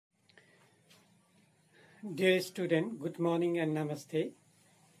Dear student, good morning and namaste.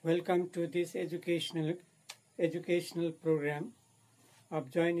 Welcome to this educational program of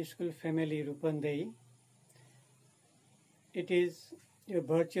Joint School Family Rupandehi. It is a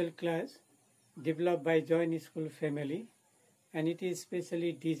virtual class developed by Joint School Family, and it is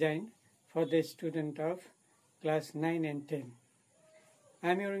specially designed for the student of class 9 and 10.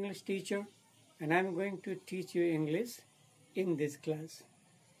 I am your English teacher, and I am going to teach you English in this class.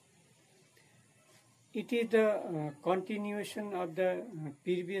 It is the continuation of the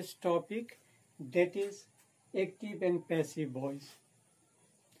previous topic, that is active and passive voice.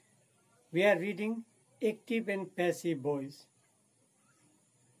 We are reading active and passive voice.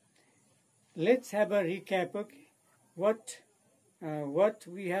 Let's have a recap of what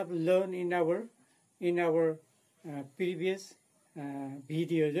we have learned in our previous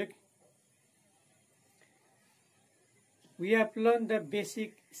videos. We have learned the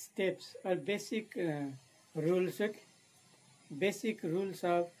basic steps or basic rules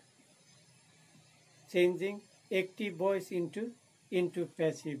of changing active voice into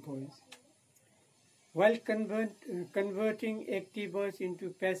passive voice. While converting active voice into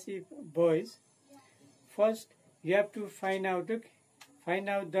passive voice, first you have to find out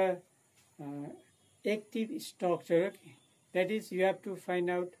the active structure. That is, you have to find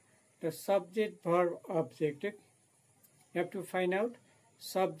out the subject, verb, object. You have to find out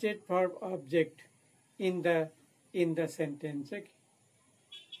subject, verb, object in the sentence.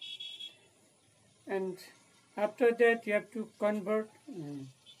 And after that, you have to convert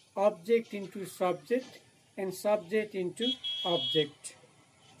object into subject and subject into object.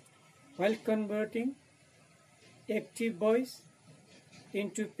 While converting active voice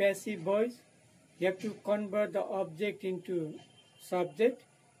into passive voice, you have to convert the object into subject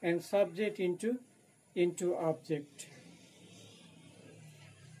and subject into object.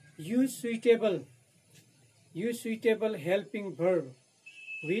 Use suitable helping verb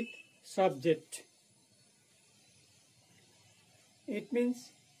with subject. It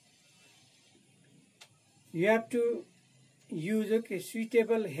means you have to use a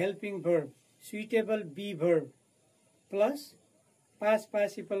suitable helping verb, suitable be verb plus past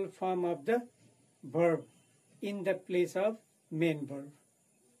participle form of the verb in the place of main verb.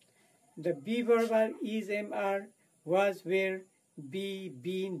 The be verb are is, am, are, was, were, be,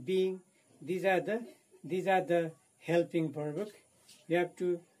 been, being. These are the helping verbs. You have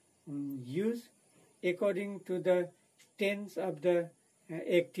to use according to the tense of the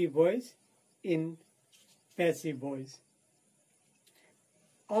active voice in passive voice.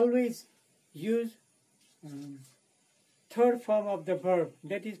 Always use third form of the verb,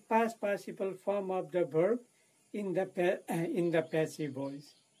 that is past participle form of the verb in the passive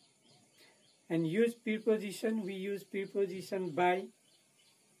voice. And use preposition. We use preposition by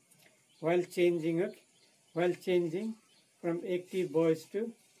while changing from active voice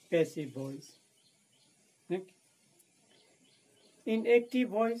to passive voice. In active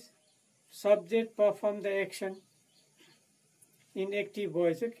voice, subject perform the action. In active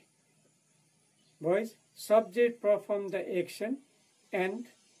voice, subject perform the action and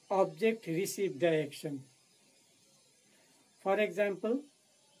object receive the action. For example,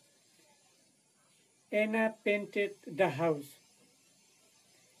 Anna painted the house.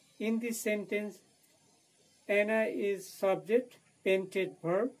 In this sentence, Anna is subject, painted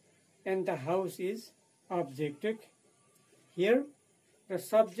verb, and the house is object. Here, the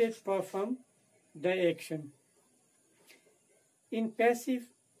subject perform the action. In passive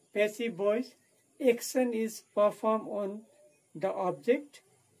voice, action is performed on the object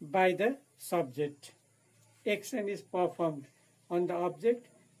by the subject. Action is performed on the object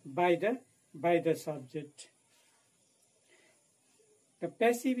by the subject. The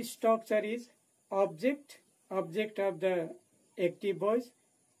passive structure is object of the active voice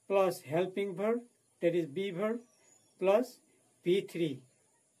plus helping verb, that is be verb, plus P3.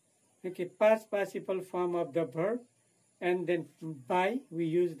 Past participle form of the verb, and then by, we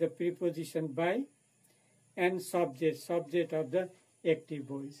use the preposition by, and subject of the active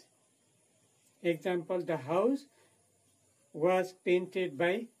voice. Example, the house was painted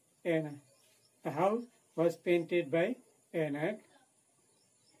by Anna. The house was painted by Anna.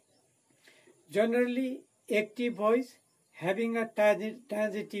 Generally, active voice having a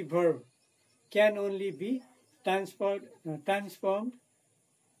transitive verb can only be transformed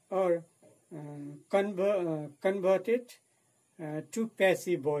or converted to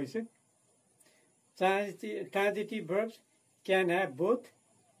passive voice. Transitive verbs can have both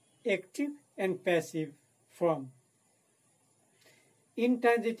active and passive form.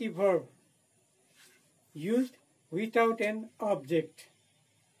 Intransitive verb used without an object.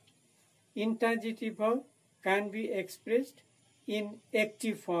 Intransitive verb can be expressed in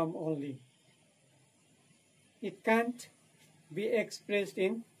active form only. It can't be expressed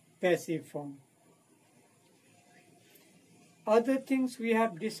in passive form. Other things we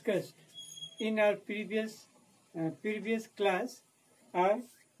have discussed in our previous class are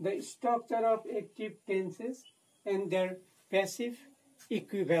the structure of active tenses and their passive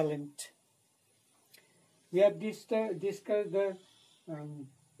equivalent. We have discussed the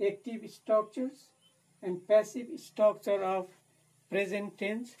active structures and passive structure of present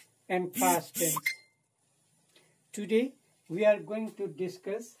tense and past tense. Today we are going to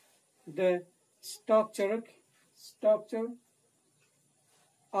discuss the structure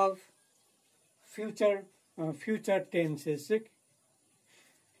of future tenses.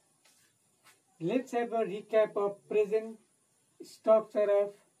 Let's have a recap of present structure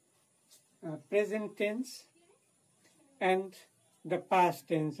of present tense and the past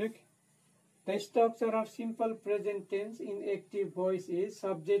tense. The structure of simple present tense in active voice is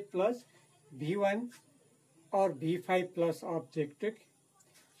subject plus V1 or V5 plus object.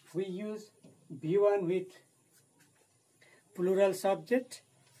 We use V1 with plural subject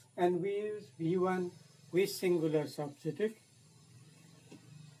and we use V1 with singular subject.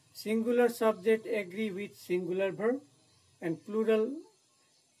 Singular subject agree with singular verb and plural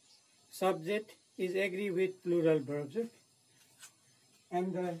subject is agree with plural verbs.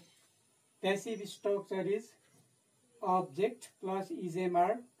 And the passive structure is object plus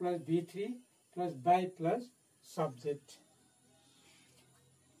ismr plus V3 plus by plus subject.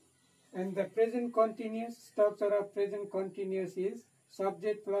 And the present continuous structure of present continuous is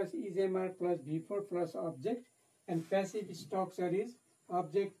subject plus ismr plus V4 plus object, and passive structure is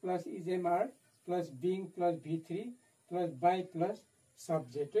object plus ismr plus being plus V3 plus by plus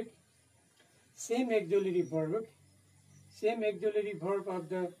subject. Same auxiliary verb of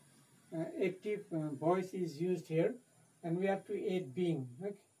the active voice is used here, and we have to add being.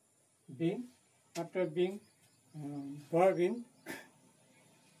 Being after being verb in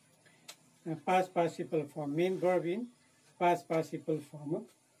past participle form, main verb in past participle form.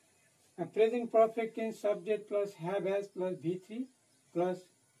 Present perfect tense subject plus have has plus V3 plus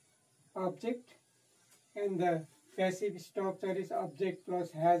object, and the passive structure is object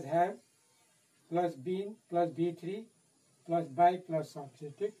plus has have plus been plus V3 plus by plus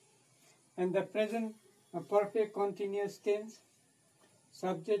subject. And the present perfect continuous tense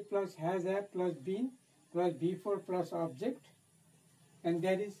subject plus has have plus been plus V4 plus object, and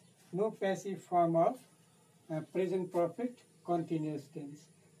there is no passive form of present perfect continuous tense.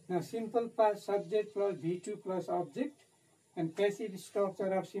 Now simple past subject plus V2 plus object, and passive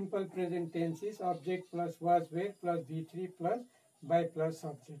structure of simple present tense is object plus was were plus V3 plus by plus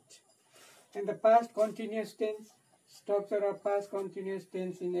subject. And the past continuous tense structure of past continuous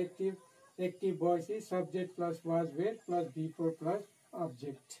tense in active voice is subject plus was were plus V4 plus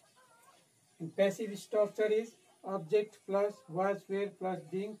object. And passive structure is object plus was were plus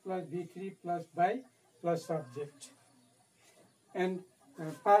being plus V3 plus by plus subject. And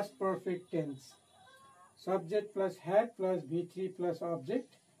past perfect tense subject plus had plus V3 plus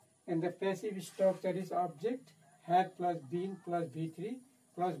object, and the passive structure is object had plus been plus V3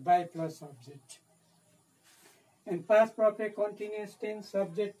 plus by plus subject. And past perfect continuous tense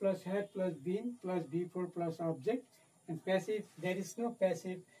subject plus had plus been plus V4 plus object, and passive, there is no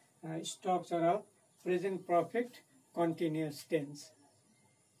passive structure of present perfect continuous tense.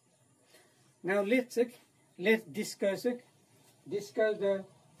 Now let's discuss the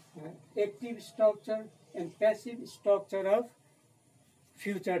active structure and passive structure of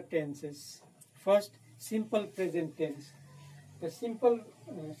future tenses. First, simple present tense. The simple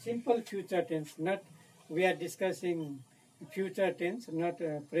future tense. Not we are discussing future tense, not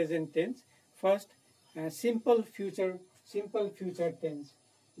present tense. First, simple future tense.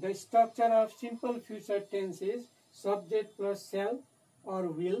 The structure of simple future tense is subject plus shall or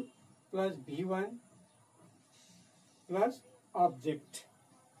will plus V1 plus object.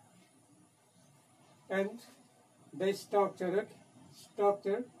 And the structure,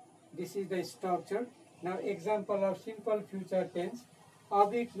 this is the structure. Now example of simple future tense,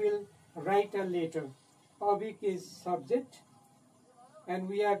 Abik will write a letter. Abik is subject, and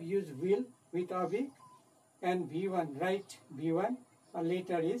we have used will with Abik, and V1, write V1, a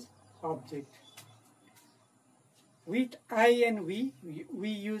letter is object. With I and we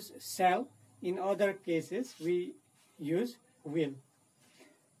use shall. In other cases, we use will.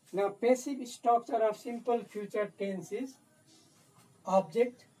 Now, passive structure of simple future tense is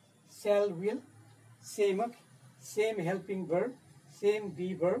object, shall, will, same helping verb, same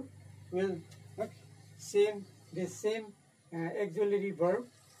be verb, will, the same auxiliary verb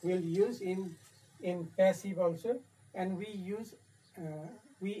will use in in passive also, and we use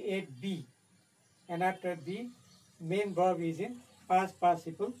we add be, and after be main verb is in past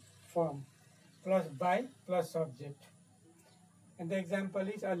participle form, plus by plus subject. And the example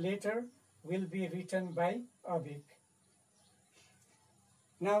is a letter will be written by Abhik.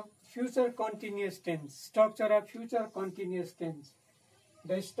 Now future continuous tense, structure of future continuous tense.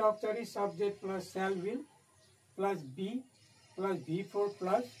 The structure is subject plus shall will plus be plus before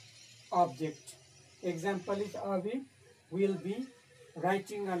plus object. Example is Abhik will be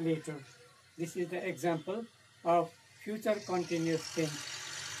writing a letter. This is the example of future continuous tense.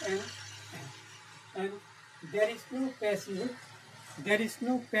 And there is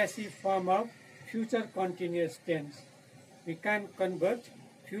no passive form of future continuous tense. We can convert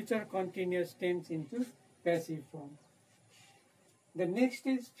future continuous tense into passive form. The next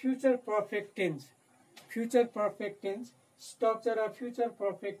is future perfect tense. Future perfect tense, structure of future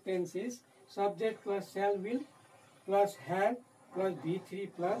perfect tense is subject plus shall will plus have plus be3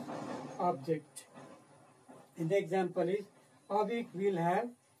 plus object. And the example is Abhik will have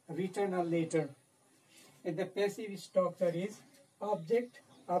written a letter. And the passive structure is object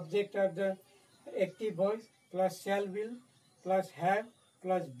of the active voice plus shall will plus have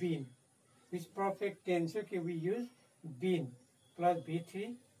plus been. Which perfect tense? Okay, we use been plus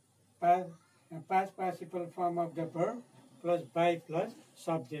be3 past participle form of the verb plus by plus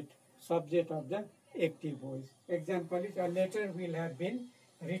subject of the active voice. Example is a letter will have been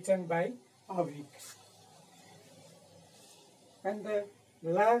written by Abhik. And the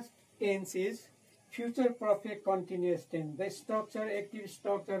last tense is future perfect continuous tense. The structure, active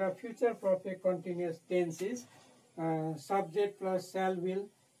structure of future perfect continuous tense is subject plus shall will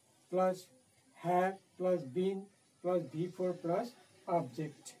plus have plus been plus before plus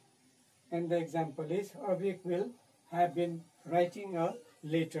object. And the example is Abhik will have been writing a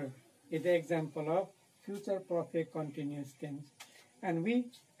letter. Is the example of future perfect continuous tense. And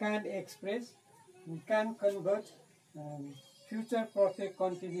we can convert future perfect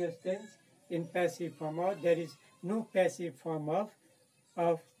continuous tense in passive form, or there is no passive form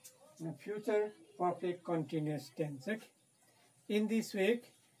of future perfect continuous tense. Okay? In this way,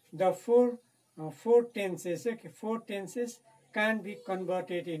 the four tenses can be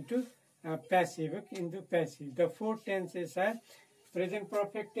converted into passive. Okay? Into passive. The four tenses are present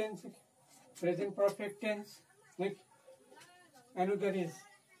perfect tense, okay? Another is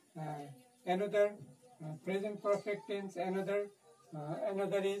present perfect tense, another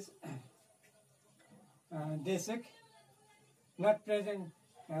is not present,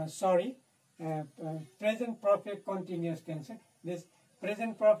 present perfect continuous tense. This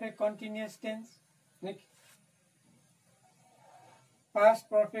present perfect continuous tense, past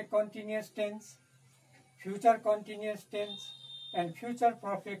perfect continuous tense, future continuous tense, and future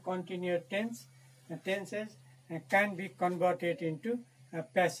perfect continuous tenses can be converted into a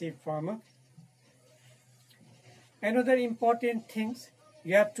passive form. Another important things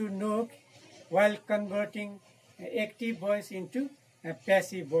you have to know while converting active voice into a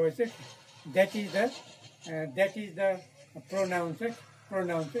passive voice. That is the pronouns.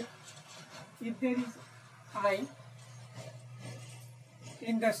 If there is I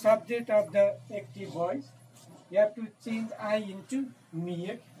in the subject of the active voice, you have to change I into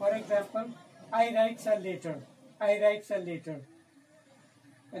me. For example, I writes a letter.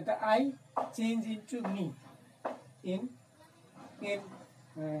 And the I change into me in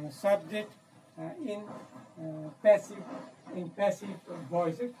subject in passive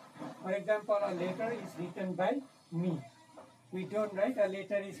voice. For example, a letter is written by me. We don't write a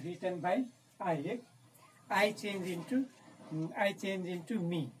letter is written by I. I change into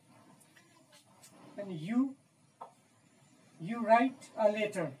me. And you write a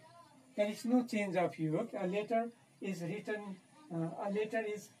letter. There is no change of you. A letter is written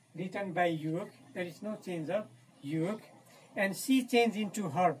by you. There is no change of you. And she changed into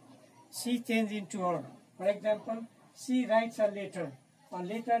her. For example, she writes a letter. A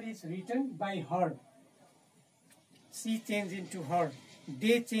letter is written by her. She changed into her.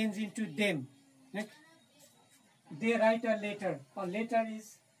 They change into them. They write a letter. A letter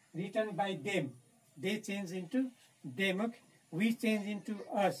is written by them. They change into them. We change into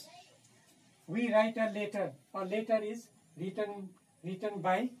us. We write a letter. A letter is written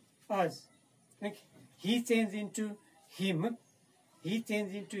by us. He changed into him.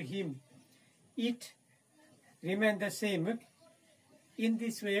 It remains the same. In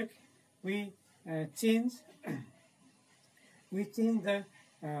this way, we change the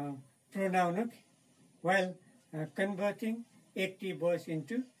pronoun while converting active voice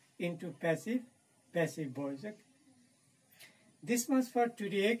into passive voice. This much for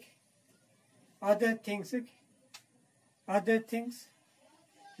today. other things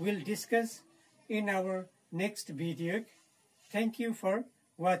we'll discuss in our next video. Thank you for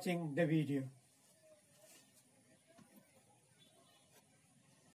watching the video.